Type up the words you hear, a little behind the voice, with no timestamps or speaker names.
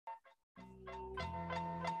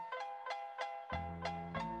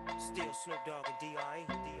Still Snoop Dogg and D.I.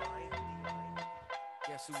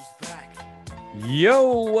 Guess who's back?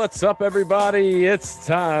 Yo, what's up, everybody? It's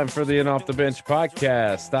time for the In Off the Bench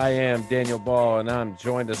podcast. I am Daniel Ball, and I'm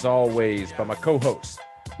joined as always by my co-hosts,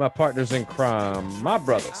 my partners in crime, my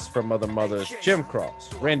brothers from Mother Mothers, Jim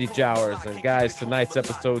Cross, Randy Jowers, and guys, tonight's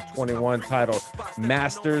episode 21 titled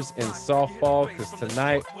Masters in Softball, because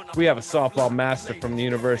tonight we have a softball master from the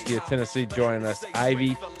University of Tennessee joining us,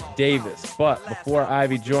 Ivy Davis. But before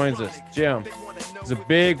Ivy joins us, Jim, it's a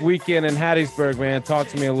big weekend in Hattiesburg, man. Talk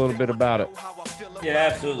to me a little bit about it. Yeah,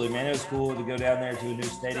 absolutely, man. It was cool to go down there to a new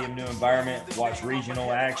stadium, new environment, watch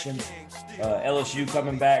regional action. LSU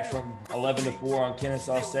coming back from 11-4 on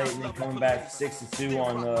Kennesaw State, and then coming back 6-2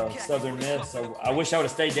 on Southern Miss. So I wish I would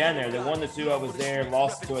have stayed down there. They won the two I was there,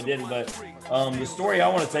 lost the two I didn't. But the story I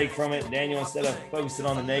want to take from it, Daniel, instead of focusing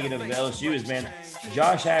on the negative of LSU, is, man,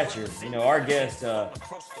 Josh Hatcher, our guest,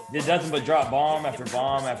 did nothing but drop bomb after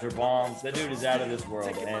bomb after bomb. That dude is out of this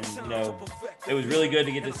world. And, it was really good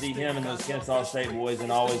to get to see him and those Kennesaw State boys,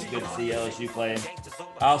 and always good to see LSU playing.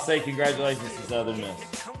 I'll say congratulations to Southern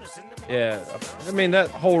Miss. Yeah, I mean, that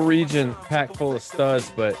whole region packed full of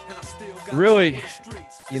studs, but really,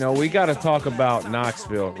 we got to talk about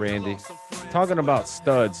Knoxville, Randy. Talking about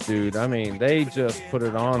studs, dude. I mean, they just put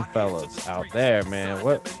it on, fellas, out there, man.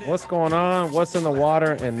 What's going on? What's in the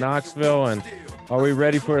water in Knoxville, and are we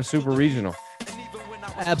ready for a super regional?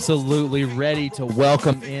 Absolutely ready to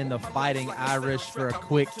welcome in the Fighting Irish for a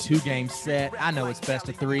quick two-game set. I know it's best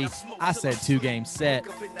of three. I said two-game set.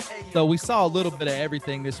 So we saw a little bit of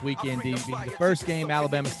everything this weekend, DB. The first game,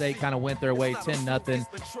 Alabama State kind of went their way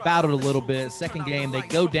 10-0, battled a little bit. Second game, they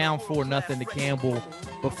go down 4-0 to Campbell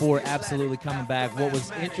before absolutely coming back. What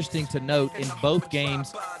was interesting to note in both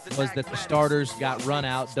games was that the starters got run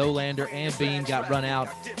out. Dolander and Beam got run out.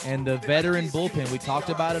 And the veteran bullpen, we talked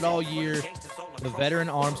about it all year, the veteran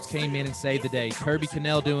arms came in and saved the day. Kirby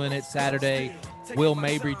Cannell doing it Saturday. Will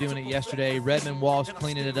Mabry doing it yesterday. Redmond Walsh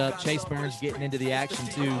cleaning it up. Chase Burns getting into the action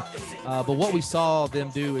too. But what we saw them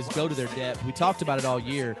do is go to their depth. We talked about it all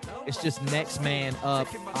year. It's just next man up.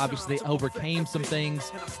 Obviously, they overcame some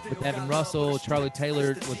things with Evan Russell. Charlie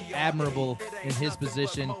Taylor was admirable in his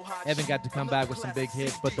position. Evan got to come back with some big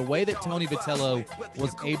hits. But the way that Tony Vitello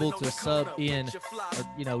was able to sub in,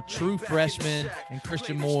 true freshmen and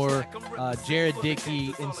Christian Moore, Jared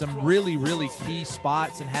Dickey in some really, really key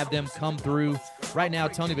spots and have them come through. Right now,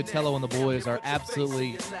 Tony Vitello and the boys are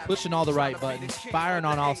absolutely pushing all the right buttons, firing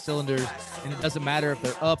on all cylinders, and it doesn't matter if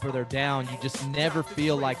they're up or they're down. You just never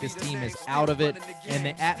feel like this team is out of it, and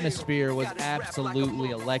the atmosphere was absolutely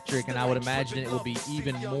electric, and I would imagine it will be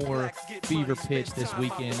even more fever pitch this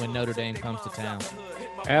weekend when Notre Dame comes to town.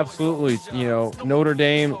 Absolutely. Notre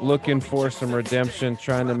Dame looking for some redemption,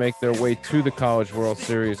 trying to make their way to the College World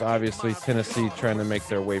Series. Obviously, Tennessee trying to make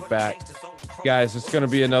their way back. Guys, it's going to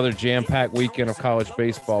be another jam-packed weekend of college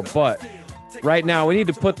baseball, but right now we need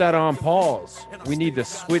to put that on pause. We need to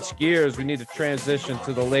switch gears. We need to transition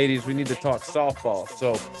to the ladies. We need to talk softball.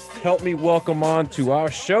 So help me welcome on to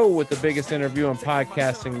our show with the biggest interview in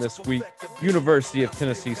podcasting this week, University of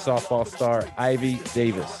Tennessee softball star Ivy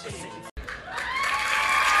Davis.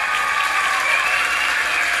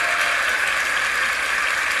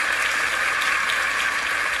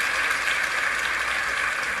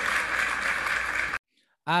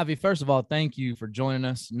 Ivy, first of all, thank you for joining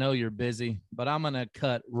us. Know you're busy, but I'm going to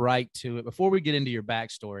cut right to it. Before we get into your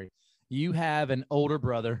backstory, you have an older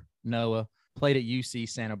brother, Noah, played at UC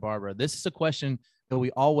Santa Barbara. This is a question that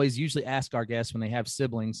we always usually ask our guests when they have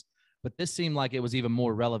siblings, but this seemed like it was even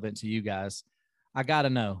more relevant to you guys. I got to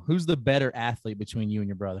know, who's the better athlete between you and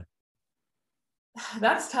your brother?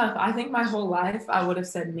 That's tough. I think my whole life I would have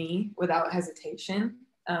said me without hesitation,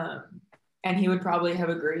 and he would probably have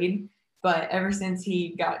agreed. But ever since he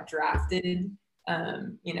got drafted,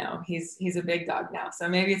 he's a big dog now. So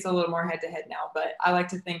maybe it's a little more head-to-head now. But I like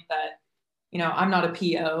to think that, I'm not a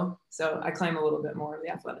PO, so I claim a little bit more of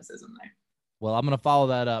the athleticism there. Well, I'm going to follow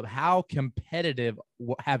that up. How competitive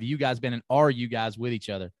have you guys been, and are you guys with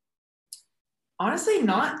each other? Honestly,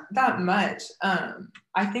 not that much.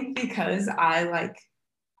 I think because I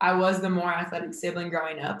was the more athletic sibling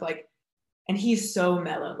growing up, and he's so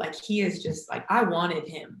mellow. He is just I wanted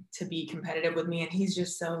him to be competitive with me, and he's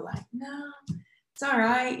just so no, it's all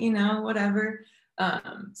right, whatever.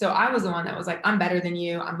 So I was the one that was I'm better than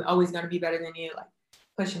you. I'm always going to be better than you,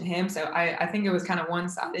 pushing him. So I think it was kind of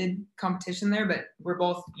one-sided competition there, but we're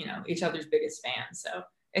both, each other's biggest fans. So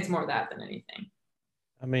it's more that than anything.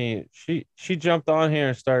 I mean, she jumped on here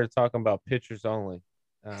and started talking about pitchers only.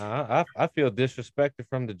 I feel disrespected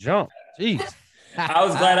from the jump. Jeez. I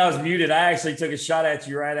was glad I was muted. I actually took a shot at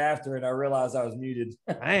you right after, and I realized I was muted.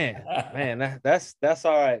 man, that's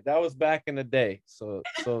all right. That was back in the day. So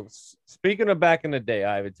speaking of back in the day,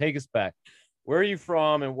 Ivan, take us back. Where are you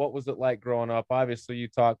from, and what was it like growing up? Obviously, you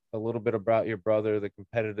talked a little bit about your brother, the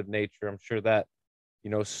competitive nature. I'm sure that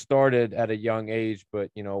started at a young age, but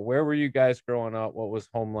where were you guys growing up? What was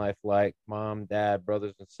home life like? Mom, dad,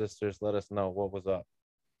 brothers and sisters? Let us know what was up.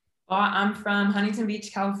 Well, I'm from Huntington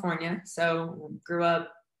Beach, California. So grew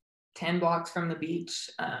up 10 blocks from the beach.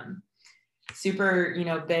 Super,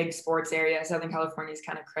 big sports area. Southern California is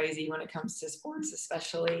kind of crazy when it comes to sports,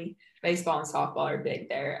 especially baseball and softball are big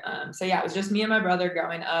there. So yeah, it was just me and my brother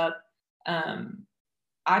growing up.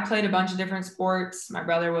 I played a bunch of different sports. My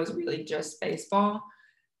brother was really just baseball.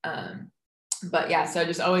 But yeah, so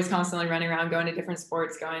just always constantly running around, going to different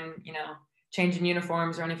sports, going, changing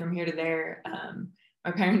uniforms, running from here to there.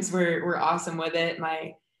 My parents were awesome with it.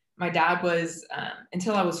 My dad was,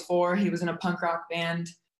 until I was 4, he was in a punk rock band.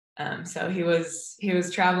 So he was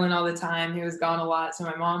traveling all the time. He was gone a lot. So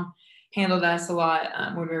my mom handled us a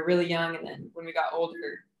lot when we were really young. And then when we got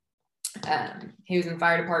older, he was in the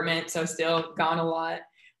fire department. So still gone a lot,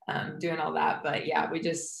 doing all that. But yeah, we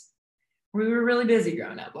were really busy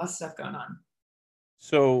growing up. Lots of stuff going on.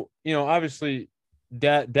 So, obviously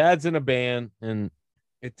dad's in a band, and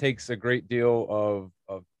it takes a great deal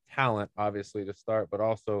of talent, obviously, to start, but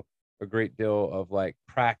also a great deal of like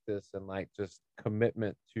practice and like just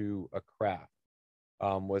commitment to a craft.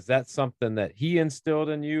 Was that something that he instilled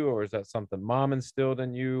in you, or is that something mom instilled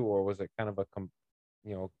in you, or was it kind of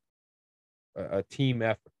a team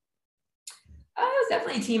effort? It was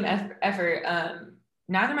definitely a team effort.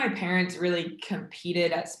 Neither of my parents really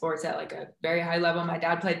competed at sports at like a very high level. My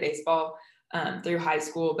dad played baseball through high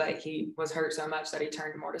school, but he was hurt so much that he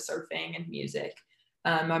turned more to surfing and music.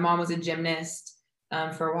 My mom was a gymnast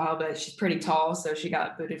for a while, but she's pretty tall, so she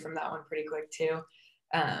got booted from that one pretty quick too.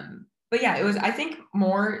 But yeah, it was, I think,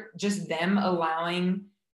 more just them allowing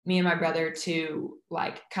me and my brother to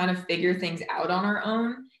like kind of figure things out on our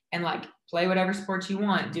own and like play whatever sports you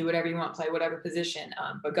want, do whatever you want, play whatever position,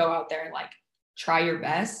 but go out there and like try your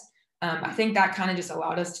best. I think that kind of just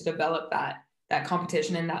allowed us to develop that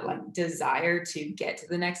competition and that like desire to get to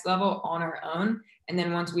the next level on our own. And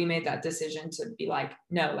then once we made that decision to be like,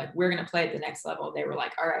 no, like we're going to play at the next level, they were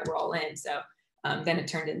like, all right, we're all in. So then it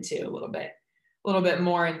turned into a little bit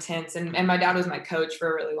more intense. And my dad was my coach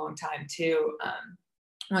for a really long time too.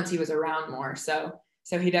 Once he was around more. So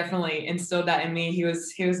he definitely instilled that in me. He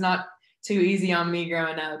was not too easy on me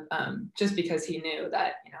growing up, just because he knew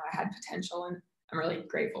that, I had potential, and I'm really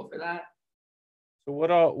grateful for that. So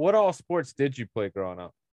what all sports did you play growing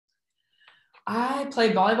up? I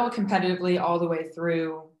played volleyball competitively all the way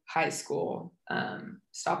through high school.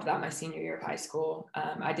 Stopped that my senior year of high school.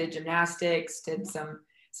 I did gymnastics, did some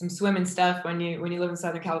swimming stuff. When you live in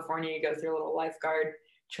Southern California, you go through a little lifeguard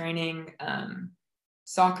training,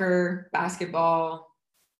 soccer, basketball,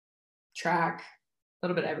 track, a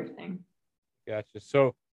little bit of everything. Gotcha.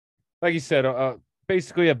 So like you said,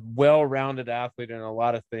 basically a well-rounded athlete in a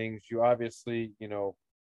lot of things. You obviously,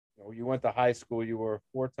 you went to high school, you were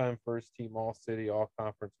a 4-time first team all-city,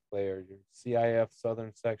 all-conference player. You're CIF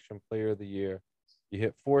Southern Section Player of the Year. You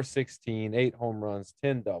hit .416, 8 home runs,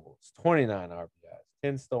 10 doubles, 29 RBIs,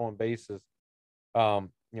 10 stolen bases,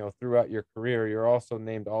 throughout your career. You're also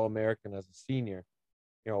named All-American as a senior.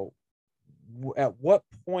 At what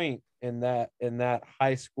point in that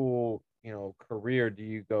high school, career do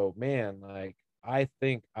you go, man, like, I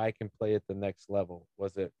think I can play at the next level?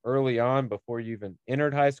 Was it early on before you even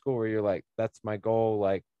entered high school where you're like, that's my goal,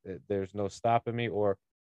 like there's no stopping me? Or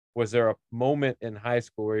was there a moment in high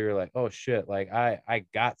school where you're like, oh shit, like I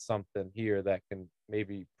got something here that can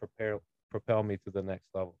maybe propel me to the next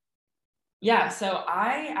level? Yeah, so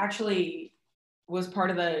I actually was part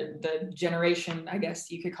of the generation, I guess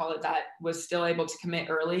you could call it, that was still able to commit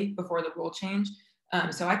early before the rule change.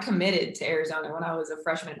 So I committed to Arizona when I was a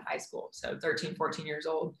freshman in high school, so 13, 14 years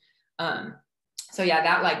old. So yeah,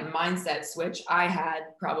 that like mindset switch I had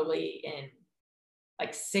probably in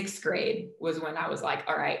like 6th grade was when I was like,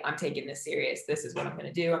 all right, I'm taking this serious. This is what I'm going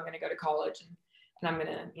to do. I'm going to go to college, and I'm going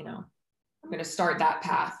to, I'm going to start that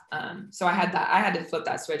path. So I had to flip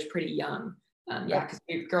that switch pretty young. Yeah, because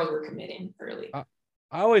girls were committing early. I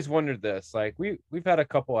always wondered this. Like we've had a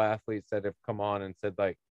couple athletes that have come on and said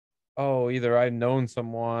like, oh, either I've known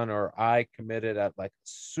someone or I committed at like a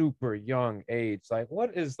super young age. Like,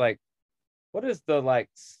 what is the like,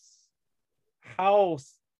 how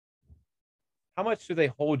much do they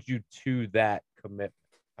hold you to that commitment?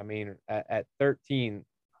 I mean, at 13,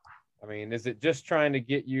 I mean, is it just trying to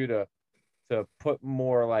get you to to put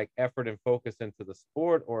more like effort and focus into the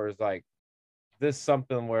sport, or is like this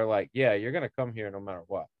something where like, yeah, you're gonna come here no matter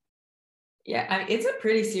what? Yeah, it's a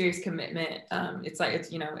pretty serious commitment. It's like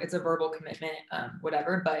it's a verbal commitment,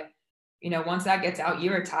 whatever. But once that gets out,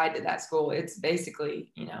 you are tied to that school. It's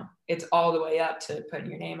basically it's all the way up to putting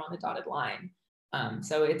your name on the dotted line.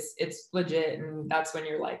 So it's legit, and that's when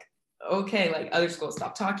you're like, okay, like other schools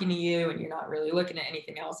stop talking to you, and you're not really looking at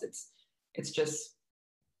anything else. It's just.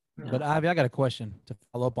 But Ivy, I got a question to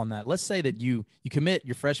follow up on that. Let's say that you commit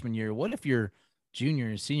your freshman year. What if your junior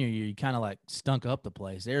and senior year you kind of like stunk up the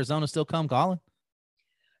place? Arizona still come calling?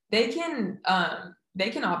 They can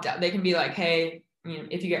opt out. They can be like, hey,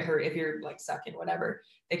 if you get hurt, if you're like sucking, whatever,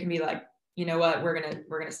 they can be like, you know what, we're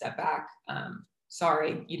gonna step back.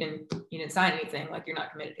 Sorry, you didn't sign anything. Like, you're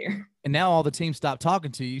not committed here. And now all the teams stop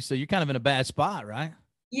talking to you, so you're kind of in a bad spot, right?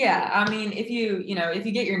 Yeah, I mean, if you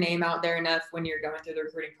get your name out there enough when you're going through the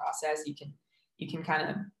recruiting process, you can kind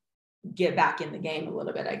of get back in the game a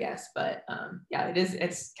little bit, I guess. But yeah,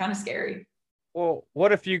 it's kind of scary. Well,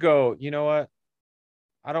 what if you go, you know what?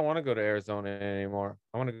 I don't want to go to Arizona anymore.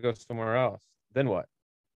 I want to go somewhere else. Then what?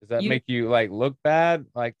 Does that make you like look bad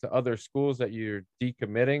like to other schools that you're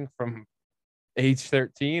decommitting from age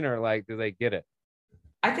 13, or like do they get it?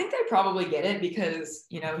 I think they probably get it, because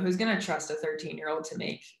who's going to trust a 13-year-old to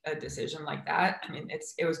make a decision like that? I mean,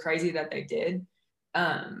 it was crazy that they did.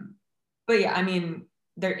 But yeah, I mean,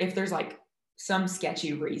 if there's like some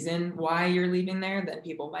sketchy reason why you're leaving there, then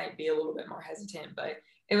people might be a little bit more hesitant. But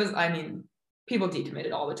I mean, people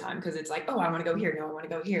decommitted all the time because it's like, oh, I want to go here. No, I want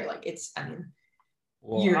to go here. Like,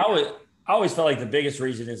 I always felt like the biggest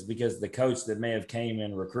reason is because the coach that may have came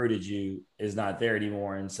and recruited you is not there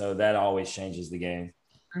anymore. And so that always changes the game.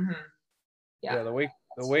 Mm-hmm. Yeah. The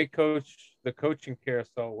way the coaching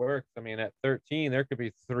carousel works. I mean, at 13, there could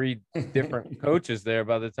be 3 different coaches there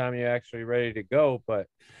by the time you're actually ready to go. But,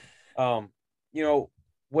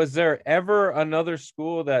 was there ever another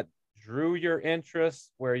school that drew your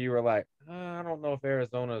interest where you were like, I don't know if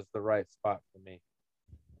Arizona is the right spot for me?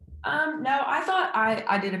 No, I thought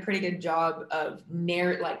I did a pretty good job of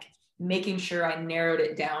making sure I narrowed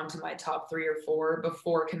it down to my top 3 or 4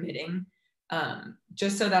 before committing.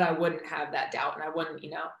 Just so that I wouldn't have that doubt, and I wouldn't,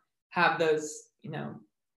 have those,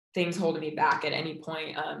 things holding me back at any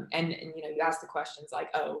point. And you ask the questions like,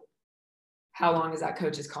 oh, how long is that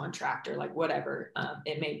coach's contract, or like whatever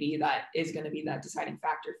it may be that is going to be that deciding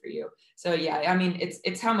factor for you. So yeah, I mean,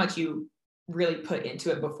 it's how much you really put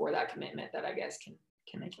into it before that commitment that I guess can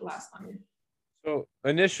make it last longer. So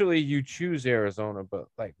initially you choose Arizona, but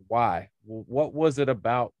like, why? What was it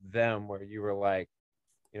about them where you were like,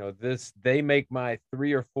 they make my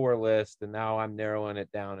 3 or 4 list, and now I'm narrowing it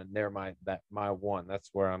down, and they're my one. That's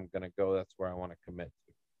where I'm going to go. That's where I want to commit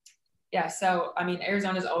to. Yeah. So, I mean,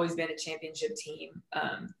 Arizona's always been a championship team.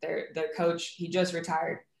 Their coach, he just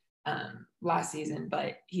retired last season,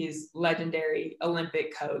 but he's legendary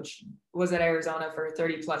Olympic coach, was at Arizona for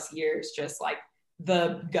 30 plus years, just like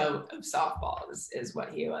the GOAT of softball is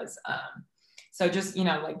what he was. So just,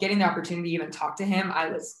 like getting the opportunity to even talk to him, I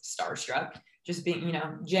was starstruck. Just being,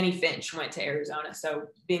 Jenny Finch went to Arizona. So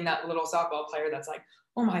being that little softball player that's like,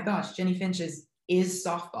 oh my gosh, Jenny Finch is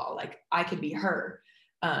softball. Like, I could be her.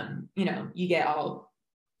 You get all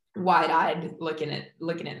wide-eyed looking at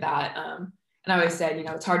that. And I always said,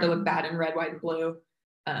 it's hard to look bad in red, white, and blue.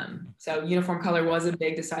 So uniform color was a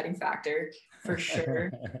big deciding factor for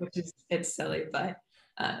sure, it's silly, but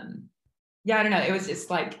yeah, I don't know. It was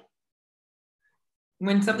just like,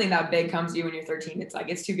 when something that big comes to you when you're 13, it's like,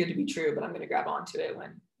 it's too good to be true, but I'm going to grab onto it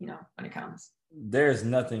when it comes. There's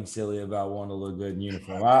nothing silly about wanting to look good in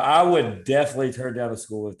uniform. I would definitely turn down a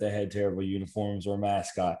school if they had terrible uniforms or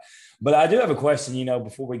mascot. But I do have a question,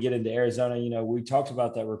 before we get into Arizona. We talked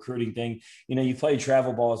about that recruiting thing. You played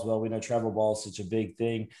travel ball as well. We know travel ball is such a big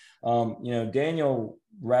thing. Daniel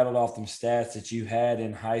rattled off some stats that you had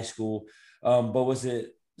in high school, but was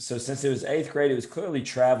it – so since it was 8th grade, it was clearly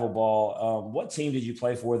travel ball. What team did you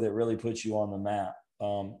play for that really put you on the map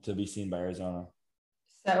to be seen by Arizona?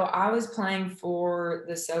 So I was playing for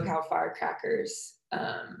the SoCal Firecrackers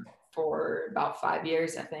for about 5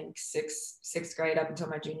 years, I think sixth grade up until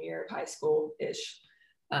my junior year of high school ish.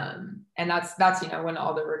 And that's when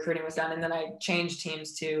all the recruiting was done. And then I changed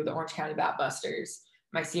teams to the Orange County Bat Busters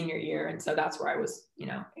my senior year. And so that's where I was,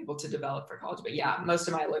 able to develop for college. But yeah, most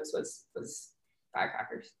of my looks was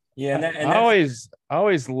Firecrackers. Yeah, I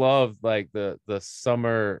always loved like the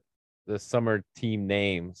summer team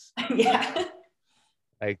names. Yeah.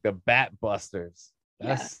 Like the Bat Busters.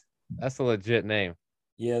 That's a legit name.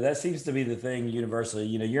 Yeah, that seems to be the thing universally.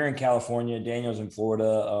 You know, you're in California, Daniel's in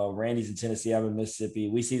Florida, Randy's in Tennessee, I'm in Mississippi.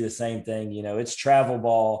 We see the same thing. You know, it's travel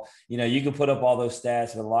ball. You know, you can put up all those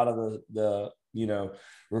stats, but a lot of the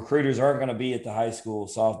recruiters aren't going to be at the high school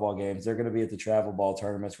softball games. They're going to be at the travel ball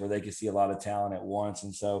tournaments where they can see a lot of talent at once.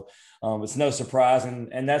 And so it's no surprise.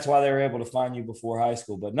 And that's why they were able to find you before high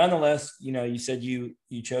school. But nonetheless, you know, you said you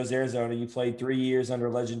chose Arizona. You played 3 years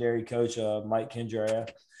under legendary coach Mike Kendra.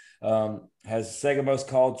 Has second most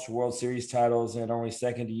college World Series titles and only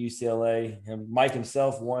second to UCLA. And Mike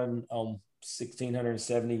himself won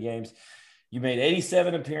 1,670 games. You made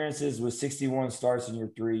 87 appearances with 61 starts in your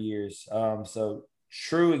 3 years. So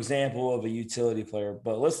true example of a utility player.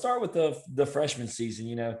 But let's start with the freshman season.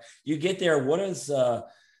 You know, you get there. What is the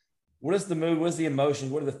mood? What's the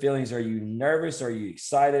emotions? What are the feelings? Are you nervous? Are you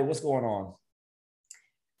excited? What's going on?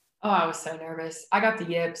 Oh, I was so nervous. I got the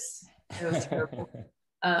yips. It was terrible.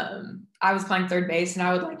 I was playing third base and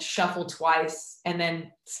I would like shuffle twice and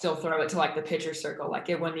then still throw it to like the pitcher circle. Like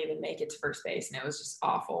it wouldn't even make it to first base. And it was just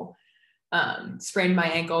awful. Sprained my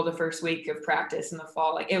ankle the first week of practice in the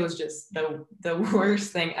fall. Like it was just the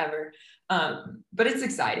worst thing ever. But it's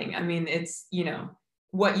exciting. I mean, it's, you know,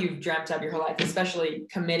 what you've dreamt of your whole life, especially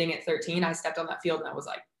committing at 13. I stepped on that field and I was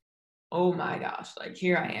like, oh my gosh, like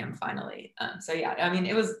here I am finally. So yeah, I mean,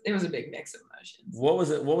 it was a big mix of emotions. What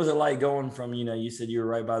was it like going from, you know, you said you were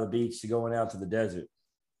right by the beach to going out to the desert?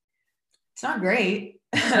 It's not great.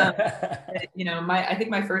 You know, I think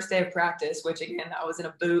my first day of practice, which again, I was in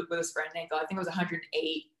a boot with a sprained ankle. I think it was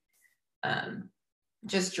 108.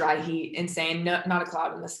 Just dry heat, insane. Not a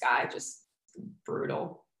cloud in the sky, just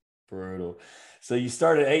brutal. So you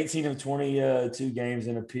started 18 of 22 games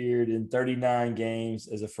and appeared in 39 games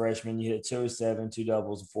as a freshman. You hit 207, 2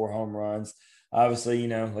 doubles, and 4 home runs. Obviously, you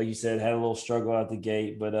know, like you said, had a little struggle out the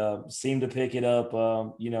gate, but seemed to pick it up,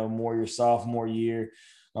 you know, more your sophomore year.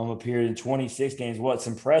 Appeared in 26 games. What's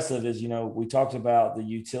impressive is, you know, we talked about the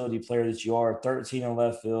utility player that you are, 13 in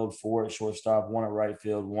left field, 4 at shortstop, 1 at right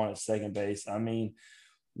field, 1 at second base. I mean,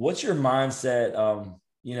 what's your mindset,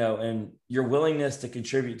 you know, and your willingness to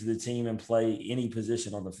contribute to the team and play any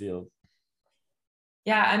position on the field?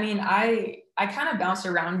 Yeah, I mean, I kind of bounced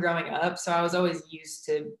around growing up, so I was always used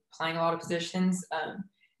to playing a lot of positions.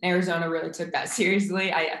 Arizona really took that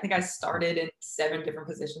seriously. I think I started in 7 different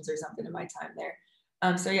positions or something in my time there.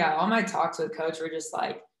 So yeah, all my talks with coach were just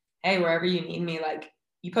like, hey, wherever you need me, like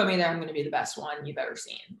you put me there, I'm going to be the best one you've ever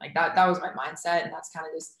seen. Like that was my mindset. And that's kind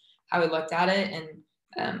of just how I looked at it.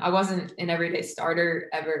 And I wasn't an everyday starter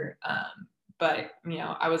ever. But you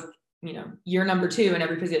know, I was, you know, year number 2 in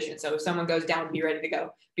every position. So if someone goes down, be ready to go,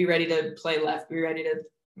 be ready to play left, be ready to,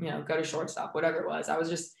 you know, go to shortstop, whatever it was. I was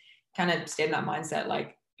just kind of stayed in that mindset.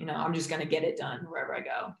 Like, you know, I'm just going to get it done wherever I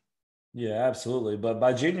go. Yeah, absolutely. But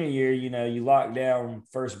by junior year, you know, you locked down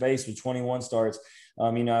first base with 21 starts.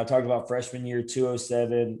 You know, I talked about freshman year,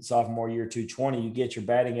 207, sophomore year, 220. You get your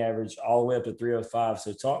batting average all the way up to 305.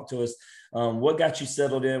 So talk to us. What got you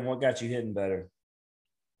settled in? What got you hitting better?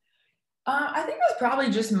 I think it was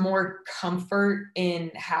probably just more comfort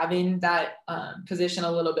in having that position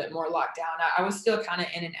a little bit more locked down. I was still kind of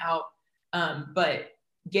in and out, but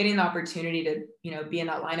getting the opportunity to, you know, be in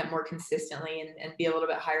that lineup more consistently and be a little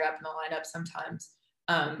bit higher up in the lineup sometimes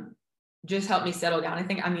just helped me settle down.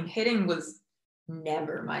 I mean, hitting was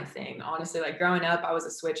never my thing, honestly. Like growing up, I was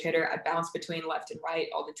a switch hitter. I bounced between left and right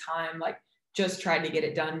all the time. Like just tried to get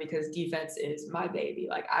it done because defense is my baby.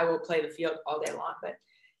 Like I will play the field all day long, but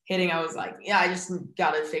hitting, I was like, yeah, I just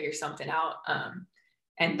got to figure something out.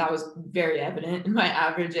 And that was very evident in my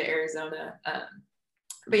average at Arizona.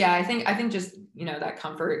 But yeah, I think just, you know, that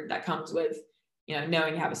comfort that comes with, you know,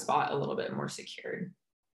 knowing you have a spot a little bit more secured.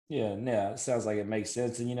 Yeah, it sounds like it makes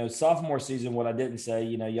sense. And, you know, sophomore season, what I didn't say,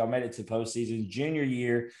 you know, y'all made it to postseason. Junior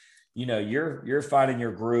year, you know, you're finding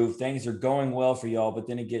your groove. Things are going well for y'all, but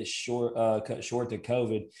then it gets cut short to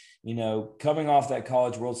COVID. You know, coming off that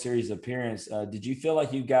College World Series appearance, did you feel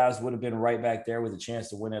like you guys would have been right back there with a chance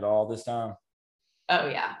to win it all this time? Oh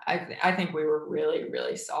yeah, I think we were really,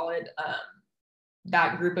 really solid.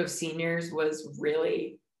 That group of seniors was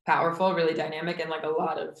really powerful, really dynamic, and like a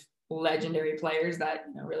lot of legendary players that,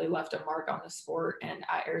 you know, really left a mark on the sport and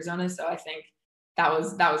at Arizona. So I think that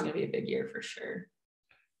was going to be a big year for sure.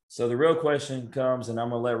 So the real question comes, and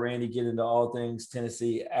I'm going to let Randy get into all things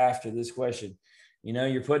Tennessee after this question. You know,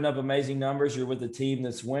 you're putting up amazing numbers. You're with a team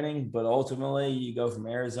that's winning, but ultimately you go from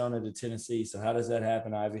Arizona to Tennessee. So how does that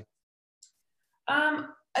happen, Ivy?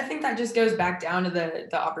 I think that just goes back down to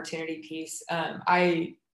the opportunity piece.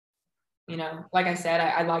 You know, like I said,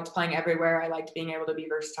 I liked playing everywhere. I liked being able to be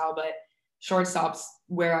versatile, but shortstop's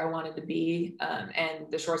where I wanted to be.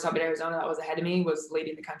 And the shortstop at Arizona that was ahead of me was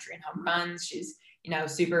leading the country in home runs. She's,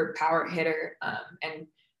 super power hitter. And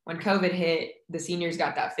when COVID hit, the seniors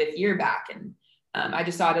got that 5th year back. And I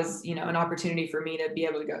just saw it as, an opportunity for me to be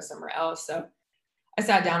able to go somewhere else. So I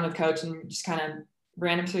sat down with coach and just kind of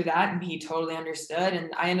ran him through that, and he totally understood.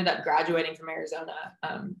 And I ended up graduating from Arizona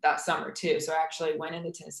that summer too. So I actually went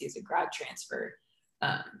into Tennessee as a grad transfer.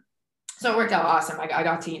 So it worked out awesome. I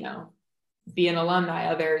got to, be an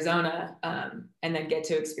alumni of Arizona and then get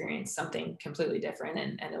to experience something completely different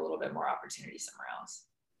and a little bit more opportunity somewhere else.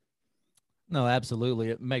 No, absolutely.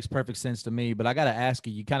 It makes perfect sense to me. But I got to ask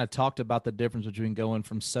you, you kind of talked about the difference between going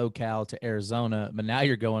from SoCal to Arizona, but now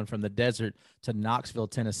you're going from the desert to Knoxville,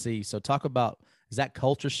 Tennessee. So talk about, is that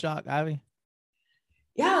culture shock, Ivy?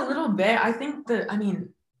 Yeah, a little bit. I think the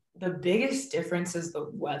biggest difference is the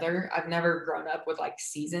weather. I've never grown up with like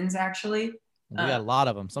seasons actually. We got a lot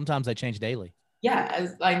of them. Sometimes they change daily. Yeah.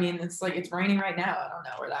 It's like, it's raining right now. I don't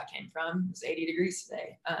know where that came from. It's 80 degrees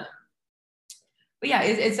today. But yeah,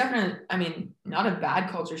 it's definitely, not a bad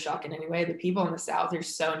culture shock in any way. The people in the South are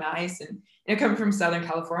so nice. And coming from Southern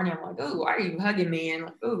California, I'm like, oh, why are you hugging me? And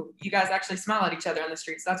like, oh, you guys actually smile at each other on the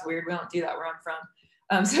streets. That's weird. We don't do that where I'm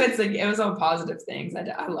from. So it's like, it was all positive things.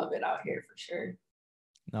 I love it out here for sure.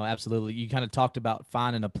 No, absolutely. You kind of talked about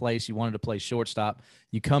finding a place. You wanted to play shortstop.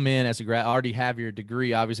 You come in as a grad, already have your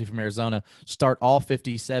degree, obviously from Arizona, start all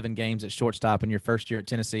 57 games at shortstop in your first year at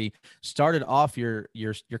Tennessee. Started off your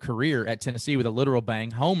career at Tennessee with a literal bang,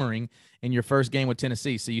 homering in your first game with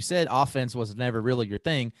Tennessee. So you said offense was never really your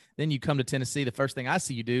thing. Then you come to Tennessee. The first thing I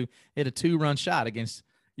see you do, hit a 2-run shot against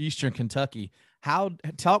Eastern Kentucky.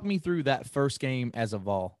 Talk me through that first game as a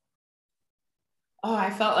Vol. Oh,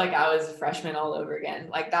 I felt like I was a freshman all over again.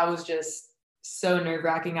 Like that was just so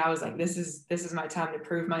nerve-wracking. I was like, this is my time to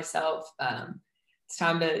prove myself. It's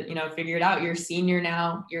time to, figure it out. You're a senior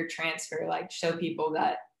now, you're a transfer, like show people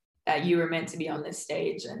that you were meant to be on this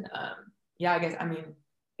stage. And yeah,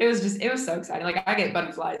 it was so exciting. Like I get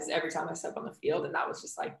butterflies every time I step on the field, and that was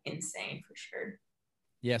just like insane for sure.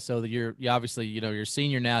 Yeah, so you obviously, you're a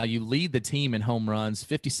senior now. You lead the team in home runs,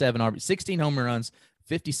 16 home runs,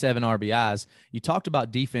 57 RBIs. You talked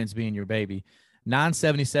about defense being your baby.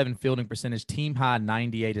 977 fielding percentage, team high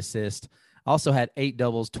 98 assists. Also had 8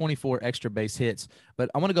 doubles, 24 extra base hits. But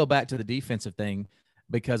I want to go back to the defensive thing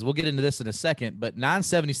because we'll get into this in a second. But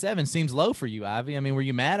 977 seems low for you, Ivy. Were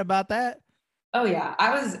you mad about that? Oh yeah,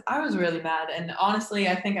 I was really mad, and honestly,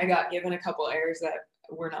 I think I got given a couple errors that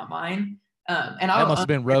were not mine. And that must have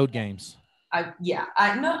been road games. I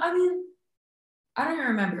don't even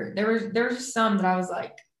remember. There was just some that I was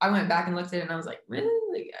like, I went back and looked at it and I was like, really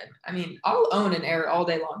good. I'll own an error all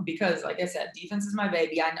day long because, like I said, defense is my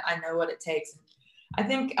baby. I know what it takes. I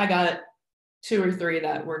think I got 2 or 3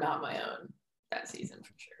 that were not my own that season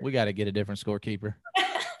for sure. We got to get a different scorekeeper.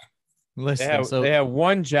 Listen, they have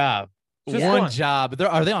one job. Just one job.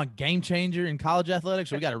 Are they on Game Changer in college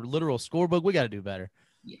athletics? We got a literal scorebook. We got to do better.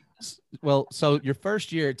 Yeah. Well, so your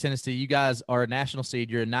first year at Tennessee, you guys are a national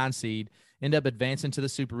seed. You're a 9 seed. End up advancing to the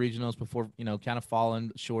super regionals before, kind of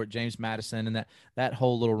falling short, James Madison and that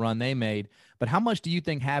whole little run they made. But how much do you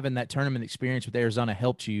think having that tournament experience with Arizona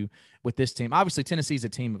helped you with this team? Obviously, Tennessee's a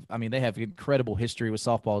team they have incredible history with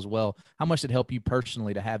softball as well. How much did it help you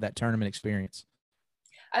personally to have that tournament experience?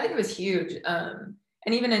 I think it was huge. And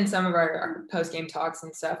even in some of our post-game talks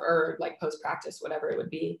and stuff, or like post-practice, whatever it would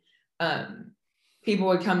be, people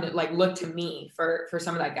would come to like look to me for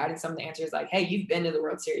some of that guidance, some of the answers, like, hey, you've been to the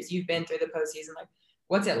World Series, you've been through the postseason, like,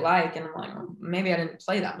 what's it like? And I'm like, well, maybe I didn't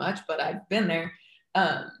play that much, but I've been there.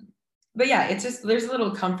 But yeah, it's just, there's a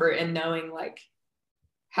little comfort in knowing like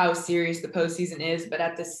how serious the postseason is, but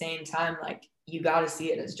at the same time, like you got to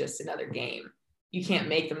see it as just another game. You can't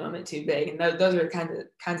make the moment too big. And those are the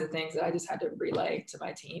kinds of things that I just had to relay to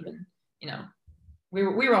my team. And, we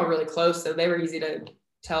were all really close, so they were easy to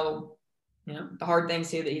tell, the hard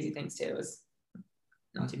things too, the easy things too. Is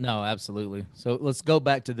not too bad. No, absolutely. So let's go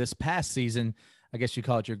back to this past season. I guess you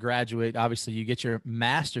call it your graduate. Obviously, you get your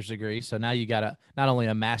master's degree. So now you got not only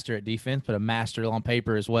a master at defense, but a master on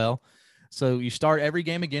paper as well. So you start every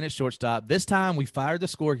game again at shortstop. This time we fired the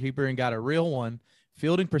scorekeeper and got a real one.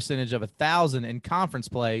 Fielding percentage of 1,000 in conference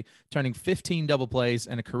play, turning 15 double plays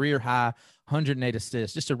and a career high 108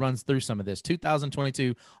 assists. Just to run through some of this: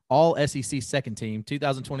 2022 All SEC second team,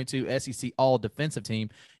 2022 SEC All defensive team.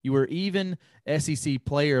 You were even SEC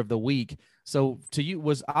Player of the Week. So to you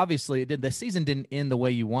was obviously the season didn't end the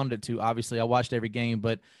way you wanted it to. Obviously, I watched every game,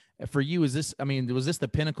 but for you, was this the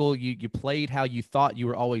pinnacle? You played how you thought you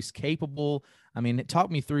were always capable. Talk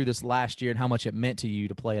me through this last year and how much it meant to you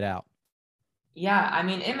to play it out. Yeah, I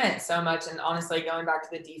mean, it meant so much. And honestly, going back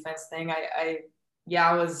to the defense thing,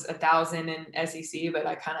 I was 1,000 in SEC, but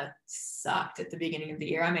I kind of sucked at the beginning of the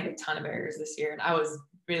year. I made a ton of errors this year, and I was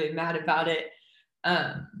really mad about it.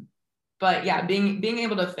 But yeah, being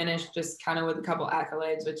able to finish just kind of with a couple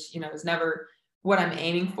accolades, which is never what I'm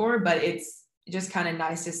aiming for, but it's just kind of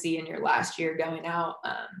nice to see in your last year going out.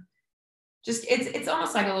 Just it's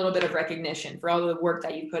almost like a little bit of recognition for all the work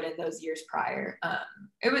that you put in those years prior.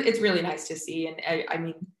 It's really nice to see, and I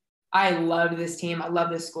mean, I love this team. I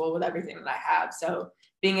love this school with everything that I have. So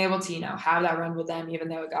being able to have that run with them, even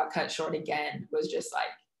though it got cut short again, was just like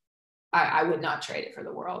I would not trade it for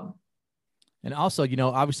the world. And also,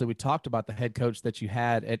 obviously we talked about the head coach that you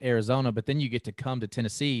had at Arizona, but then you get to come to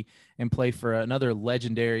Tennessee and play for another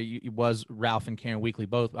legendary. It was Ralph and Karen Weekly,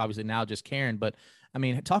 both obviously now just Karen. But I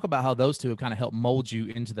mean, talk about how those two have kind of helped mold you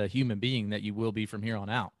into the human being that you will be from here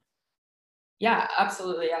on out. Yeah,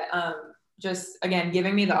 absolutely. Just again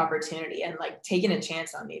giving me the opportunity and like taking a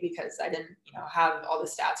chance on me because I didn't, have all the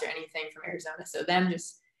stats or anything from Arizona. So them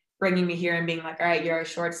just bringing me here and being like, all right, you're a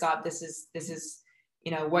shortstop. This is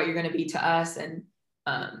what you're going to be to us, and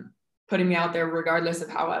putting me out there regardless of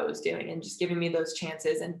how I was doing, and just giving me those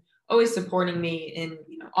chances and always supporting me in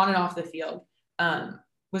on and off the field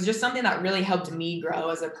was just something that really helped me grow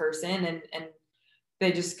as a person, and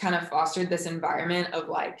they just kind of fostered this environment of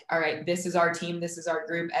like, all right, this is our team, this is our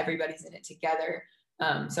group, everybody's in it together.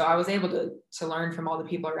 So I was able to learn from all the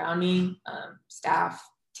people around me, staff,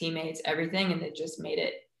 teammates, everything, and it just made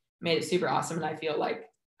it super awesome. And I feel like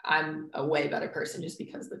I'm a way better person just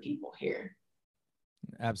because of the people here.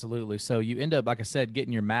 Absolutely. So you end up, like I said,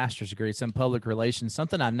 getting your master's degree. It's in public relations.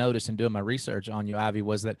 Something I noticed in doing my research on you, Ivy,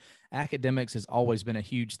 was that academics has always been a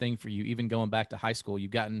huge thing for you, even going back to high school. You've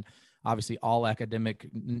gotten obviously all academic,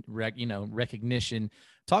 recognition.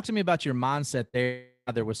 Talk to me about your mindset there.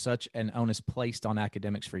 There was such an onus placed on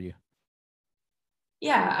academics for you.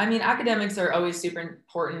 Yeah, I mean, academics are always super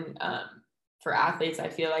important for athletes. I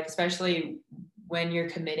feel like, especially when you're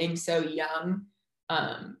committing so young,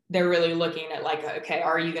 they're really looking at like, okay,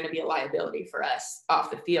 are you going to be a liability for us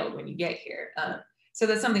off the field when you get here? So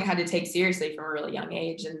that's something I had to take seriously from a really young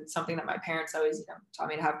age, and something that my parents always taught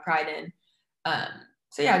me to have pride in.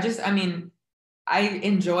 So yeah, I mean, I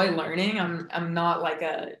enjoy learning. I'm not like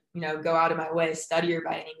a go out of my way studier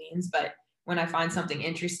by any means, but when I find something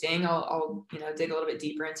interesting, I'll dig a little bit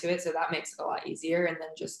deeper into it. So that makes it a lot easier. And then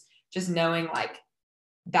just knowing like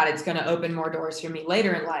that it's going to open more doors for me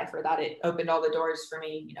later in life, or that it opened all the doors for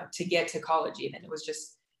me, to get to college even. It was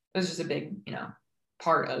just a big,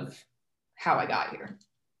 part of how I got here.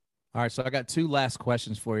 All right. So I got two last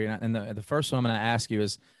questions for you. And the first one I'm going to ask you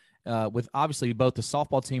is, with obviously both the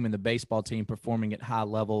softball team and the baseball team performing at high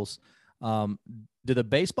levels, do the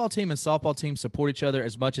baseball team and softball team support each other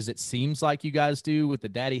as much as it seems like you guys do with the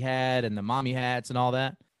daddy hat and the mommy hats and all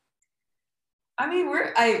that? I mean,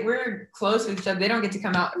 we're close with each other. They don't get to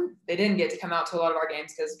come out. They didn't get to come out to a lot of our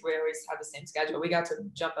games because we always have the same schedule. We got to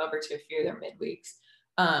jump over to a few of their midweeks.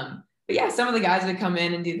 But yeah, some of the guys would come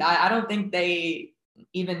in and do that. I don't think they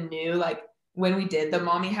even knew like when we did the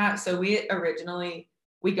mommy hat. So we originally,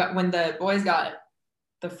 when the boys got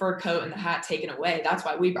the fur coat and the hat taken away, that's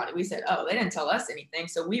why we brought it. We said, oh, they didn't tell us anything.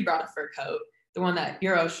 So we brought a fur coat, the one that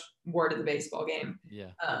Eros wore to the baseball game.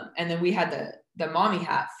 Yeah. And then we had the mommy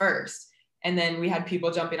hat first. And then we had people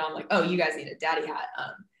jumping on like, oh, you guys need a daddy hat.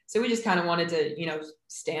 So we just kind of wanted to,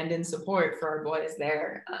 stand in support for our boys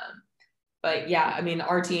there. But yeah, I mean,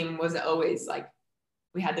 our team was always like,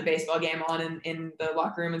 we had the baseball game on in the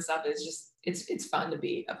locker room and stuff. It's just, it's fun to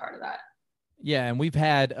be a part of that. Yeah, and we've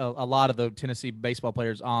had a lot of the Tennessee baseball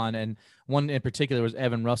players on, and one in particular was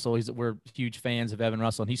Evan Russell. We're huge fans of Evan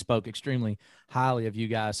Russell, and he spoke extremely highly of you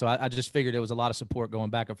guys. So I just figured it was a lot of support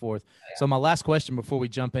going back and forth. Yeah. So my last question before we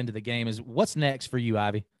jump into the game is, what's next for you,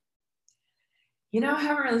 Ivy? I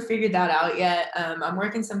haven't really figured that out yet. I'm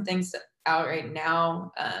working some things out right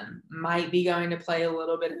now. Might be going to play a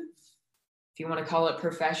little bit of, if you want to call it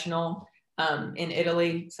professional, in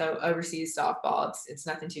Italy. So overseas softball, it's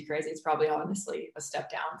nothing too crazy. It's probably honestly a step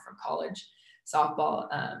down from college softball.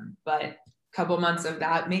 But a couple months of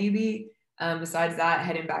that maybe. Besides that,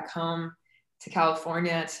 heading back home to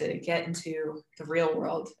California to get into the real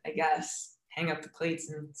world, I guess, hang up the cleats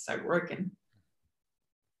and start working.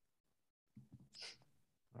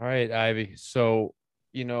 All right, Ivy. So,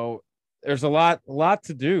 there's a lot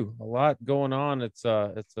to do, a lot going on. It's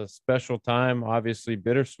a special time, obviously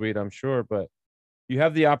bittersweet, I'm sure, but you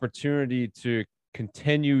have the opportunity to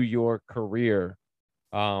continue your career.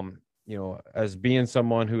 As being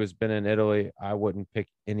someone who has been in Italy, I wouldn't pick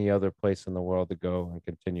any other place in the world to go and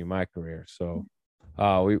continue my career. So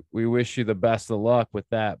We wish you the best of luck with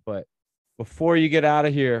that. But before you get out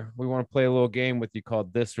of here, we want to play a little game with you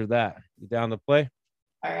called This or That. You down to play?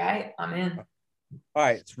 All right, I'm in. All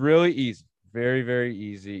right, it's really easy. Very, very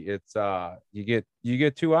easy. It's you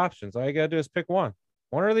get two options. All you gotta do is pick one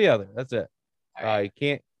or the other. That's it. All right.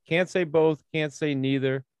 You can't say both, can't say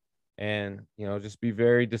neither. And just be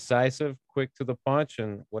very decisive, quick to the punch,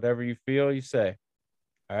 and whatever you feel, you say.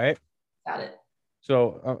 All right. Got it.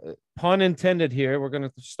 So, pun intended here. We're going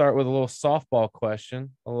to start with a little softball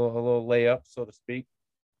question, a little layup, so to speak.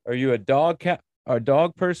 Are you a dog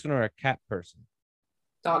person or a cat person?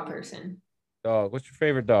 Dog person. Dog. What's your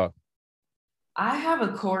favorite dog? I have a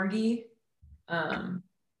corgi.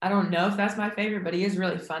 I don't know if that's my favorite, but he is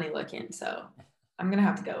really funny looking, so I'm gonna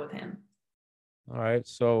have to go with him. All right.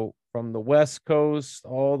 So from the West Coast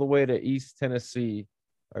all the way to East Tennessee,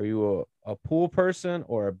 are you a pool person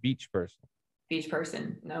or a beach person? Beach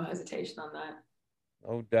person, no hesitation on that.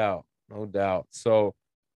 No doubt. No doubt. So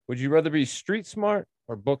would you rather be street smart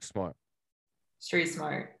or book smart? Street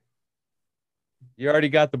smart. You already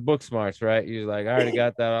got the book smarts, right? You're like, I already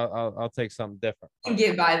got that. I'll take something different. I can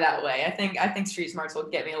get by that way. I think street smarts will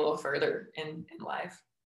get me a little further in life.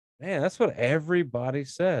 Man, that's what everybody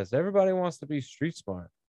says. Everybody wants to be street smart.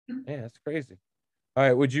 Man, that's crazy. All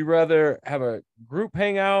right. Would you rather have a group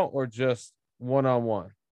hangout or just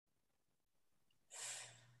one-on-one?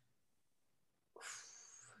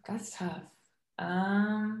 That's tough.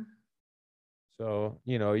 So,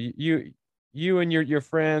 you and your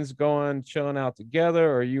friends going chilling out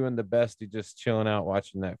together, or you and the bestie just chilling out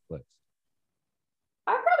watching Netflix?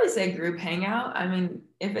 I'd probably say group hangout. I mean,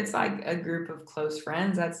 if it's like a group of close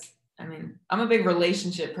friends, I'm a big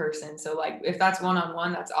relationship person. So like if that's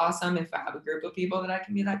one-on-one, that's awesome. If I have a group of people that I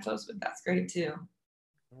can be that close with, that's great too.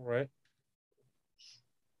 All right.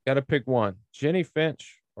 Got to pick one. Jenny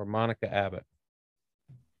Finch or Monica Abbott?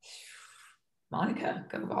 Monica,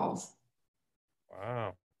 go Vols.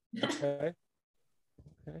 Wow. Okay.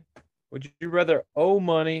 Okay. Would you rather owe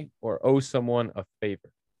money or owe someone a favor?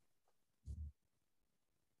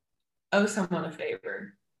 Owe someone a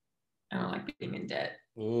favor. I don't like being in debt.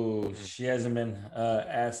 Ooh, she hasn't been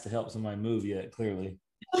asked to help somebody move yet, clearly.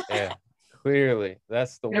 Yeah, clearly.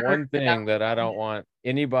 That's the one thing that I don't want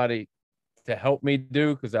anybody to help me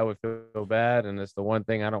do because I would feel bad. And it's the one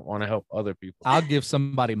thing I don't want to help other people. I'll give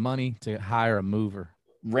somebody money to hire a mover.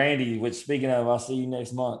 Randy, which speaking of, I'll see you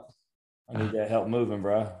next month. I need that help moving,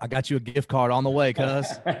 bro. I got you a gift card on the way, cuz.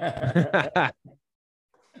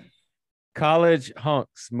 College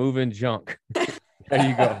hunks moving junk. There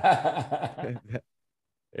you go.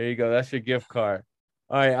 There you go. That's your gift card.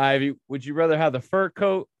 All right, Ivy, would you rather have the fur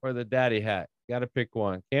coat or the daddy hat? Got to pick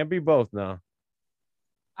one. Can't be both now.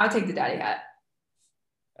 I'll take the daddy hat.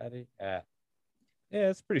 Daddy hat. Yeah,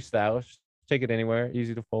 it's pretty stylish. Take it anywhere.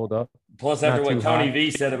 Easy to fold up. Plus, after what Tony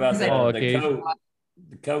V said about the coat.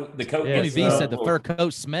 Yeah, Tony V said the fur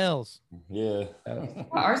coat smells. Yeah.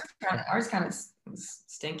 Ours kind of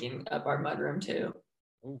stinking up our mudroom too.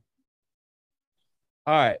 Ooh.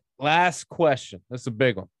 All right, last question. That's a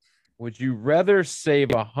big one. Would you rather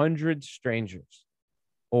save 100 strangers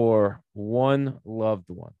or one loved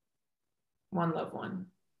one? One loved one.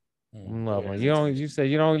 One loved one.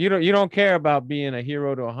 You don't care about being a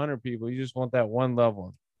hero to 100 people. You just want that one loved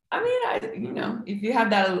one. I mean, if you have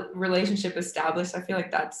that relationship established, I feel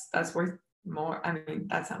like that's worth more. I mean,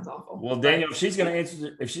 that sounds awful. Well, Daniel, if she's gonna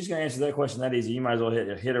answer that question that easy, you might as well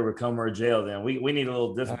hit her with coma or jail. Then we need a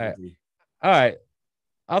little difficulty. All right.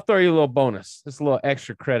 I'll throw you a little bonus. Just a little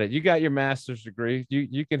extra credit. You got your master's degree.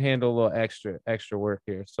 You can handle a little extra work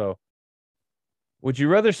here. So would you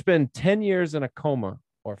rather spend 10 years in a coma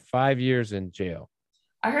or 5 years in jail?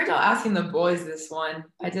 I heard y'all asking the boys this one.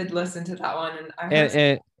 I did listen to that one, and I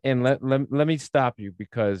heard and let me stop you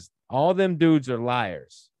because all them dudes are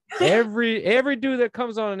liars. Every dude that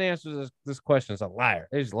comes on and answers this question is a liar.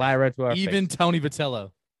 They just lie right to our Even face. Tony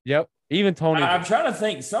Vitello. Yep. Even Tony. I'm trying to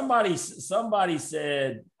think. Somebody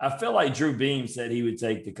said, I feel like Drew Beam said he would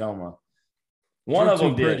take Tacoma. One of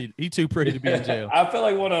them did. He too pretty to be in jail. I feel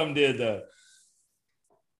like one of them did though.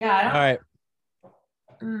 Yeah, all right.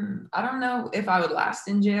 I don't know if I would last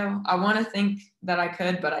in jail. I want to think that I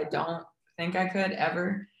could, but I don't think I could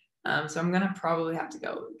ever. So I'm gonna probably have to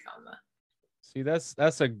go with coma. See,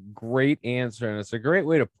 that's a great answer, and it's a great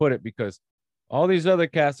way to put it because all these other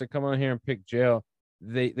cats that come on here and pick jail,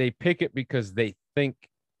 they pick it because they think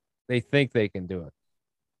they can do it.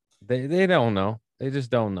 They don't know. They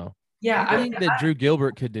just don't know. Yeah, I think that Drew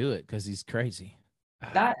Gilbert could do it because he's crazy.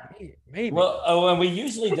 That Maybe. Well, and we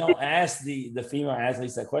usually don't ask the female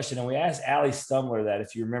athletes that question, and we asked Allie Stumler that,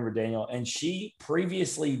 if you remember, Daniel, and she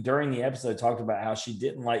previously during the episode talked about how she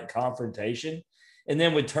didn't like confrontation, and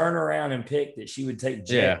then would turn around and pick that she would take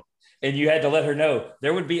jail, and you had to let her know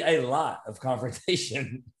there would be a lot of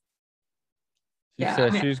confrontation. She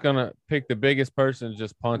said she was gonna pick the biggest person and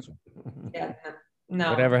just punch him. Yeah,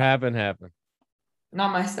 no, Whatever happened.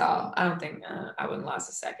 not my style. I don't think I wouldn't last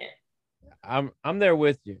a second. I'm there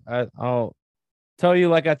with you. I'll tell you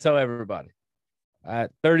like I tell everybody.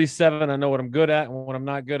 At 37, I know what I'm good at and what I'm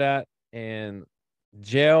not good at. And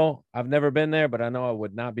jail, I've never been there, but I know I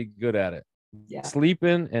would not be good at it. Yeah.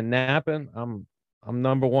 Sleeping and napping, I'm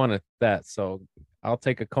number one at that. So I'll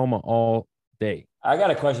take a coma all day. I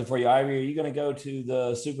got a question for you, Ivy. Are you going to go to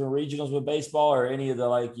the super regionals with baseball or any of the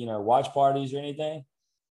watch parties or anything?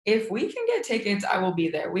 If we can get tickets, I will be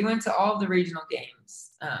there. We went to all of the regional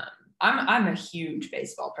games. I'm a huge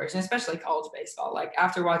baseball person, especially college baseball. Like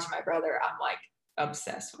after watching my brother, I'm like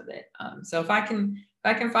obsessed with it. So if I can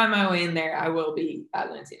find my way in there, I will be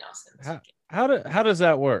at Lindsey Nelson. How does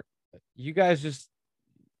that work? You guys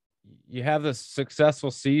you have this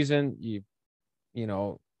successful season. You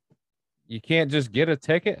can't just get a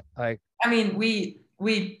ticket. Like, I mean,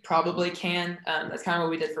 we probably can. That's kind of what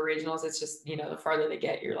we did for regionals. It's just, the farther they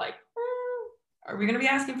get, you're like, are we going to be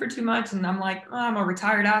asking for too much? And I'm like, I'm a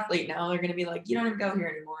retired athlete now. They're going to be like, you don't even go here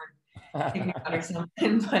anymore. Or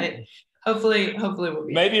something. But hopefully we'll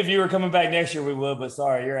be. Maybe if you were coming back next year, we would. But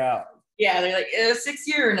sorry, you're out. Yeah, they're like 6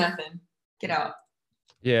 year or nothing. Get out.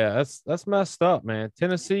 Yeah, that's messed up, man.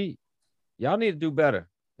 Tennessee, y'all need to do better.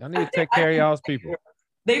 Y'all need to take care of y'all's people.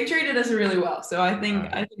 They've treated us really well, so I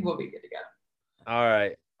think we'll be good to go. All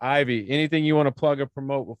right, Ivy, anything you want to plug or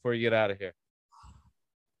promote before you get out of here?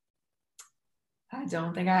 I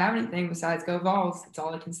don't think I have anything besides go Vols. That's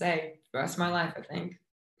all I can say for the rest of my life, I think.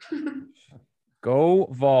 Go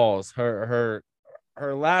Vols. Her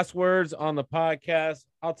last words on the podcast.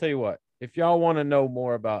 I'll tell you what. If y'all want to know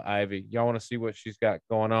more about Ivy, y'all want to see what she's got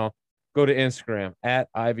going on, go to Instagram at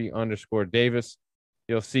Ivy_Davis.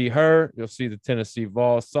 You'll see her. You'll see the Tennessee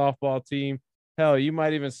Vols softball team. Hell, you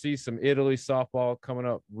might even see some Italy softball coming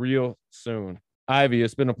up real soon. Ivy,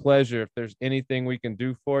 it's been a pleasure. If there's anything we can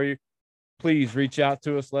do for you, please reach out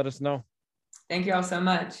to us. Let us know. Thank you all so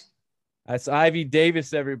much. That's Ivy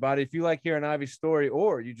Davis, everybody. If you like hearing Ivy's story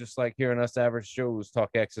or you just like hearing us average Joes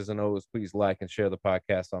talk X's and O's, please like and share the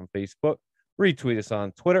podcast on Facebook. Retweet us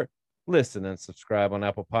on Twitter. Listen and subscribe on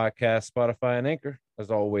Apple Podcasts, Spotify, and Anchor.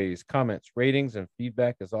 As always, comments, ratings, and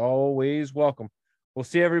feedback is always welcome. We'll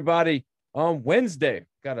see everybody on Wednesday.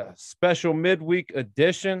 Got a special midweek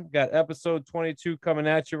edition. Got episode 22 coming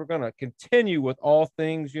at you. We're going to continue with all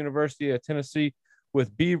things University of Tennessee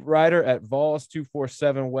with beat writer at Vols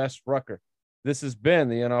 247 West Rucker. This has been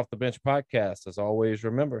the Off the Bench podcast. As always,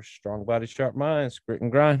 remember, strong body, sharp minds, grit and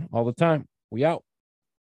grind all the time. We out.